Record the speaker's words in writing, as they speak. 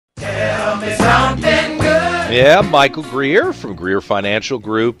something good. Yeah, Michael Greer from Greer Financial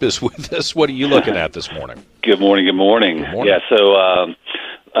Group is with us. What are you looking at this morning? Good morning. Good morning. Yeah, so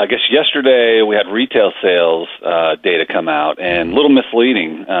I guess yesterday we had retail sales data come out, and a little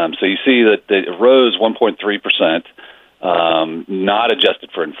misleading. So you see that it rose 1.3%. Not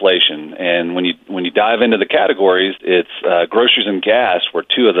adjusted for inflation. And when you dive into the categories, it's groceries and gas were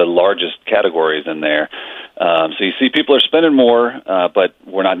two of the largest categories in there. So you see people are spending more, but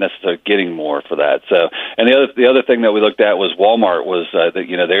we're not necessarily getting more for that. So, and the other thing that we looked at was Walmart was that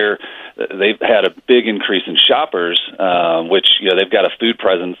they've had a big increase in shoppers, which they've got a food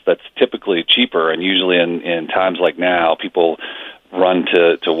presence that's typically cheaper, and usually in times like now, people run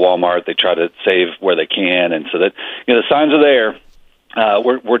to Walmart. They try to save where they can, and so that the signs are there.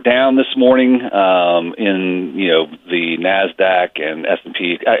 We're down this morning in the NASDAQ and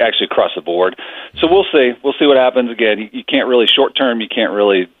S&P, actually across the board. So we'll see what happens. Again, you can't really short term. You can't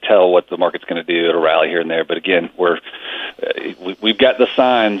really tell what the market's going to do. It'll rally here and there, but again, we've got the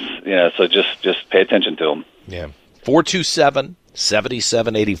signs. So just pay attention to them. Yeah,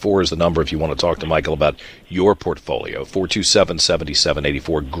 427-7784 is the number if you want to talk to Michael about your portfolio.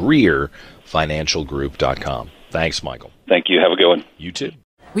 427-7784. GreerFinancialGroup.com. Thanks, Michael. Thank you. Have a good one. You too.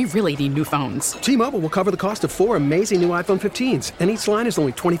 We really need new phones. T-Mobile will cover the cost of 4 amazing new iPhone 15s, and each line is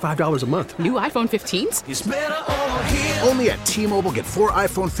only $25 a month. New iPhone 15s? It's better over here. Only at T-Mobile, get 4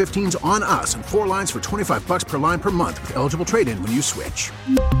 iPhone 15s on us and 4 lines for $25 per line per month with eligible trade-in when you switch.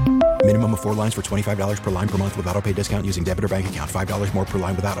 Minimum of 4 lines for $25 per line per month with autopay discount using debit or bank account. $5 more per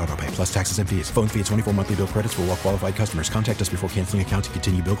line without autopay, plus taxes and fees. Phone fee at 24 monthly bill credits for well-qualified customers. Contact us before canceling account to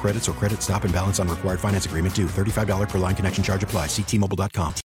continue bill credits or credit stop and balance on required finance agreement due. $35 per line connection charge applies. See T-Mobile.com.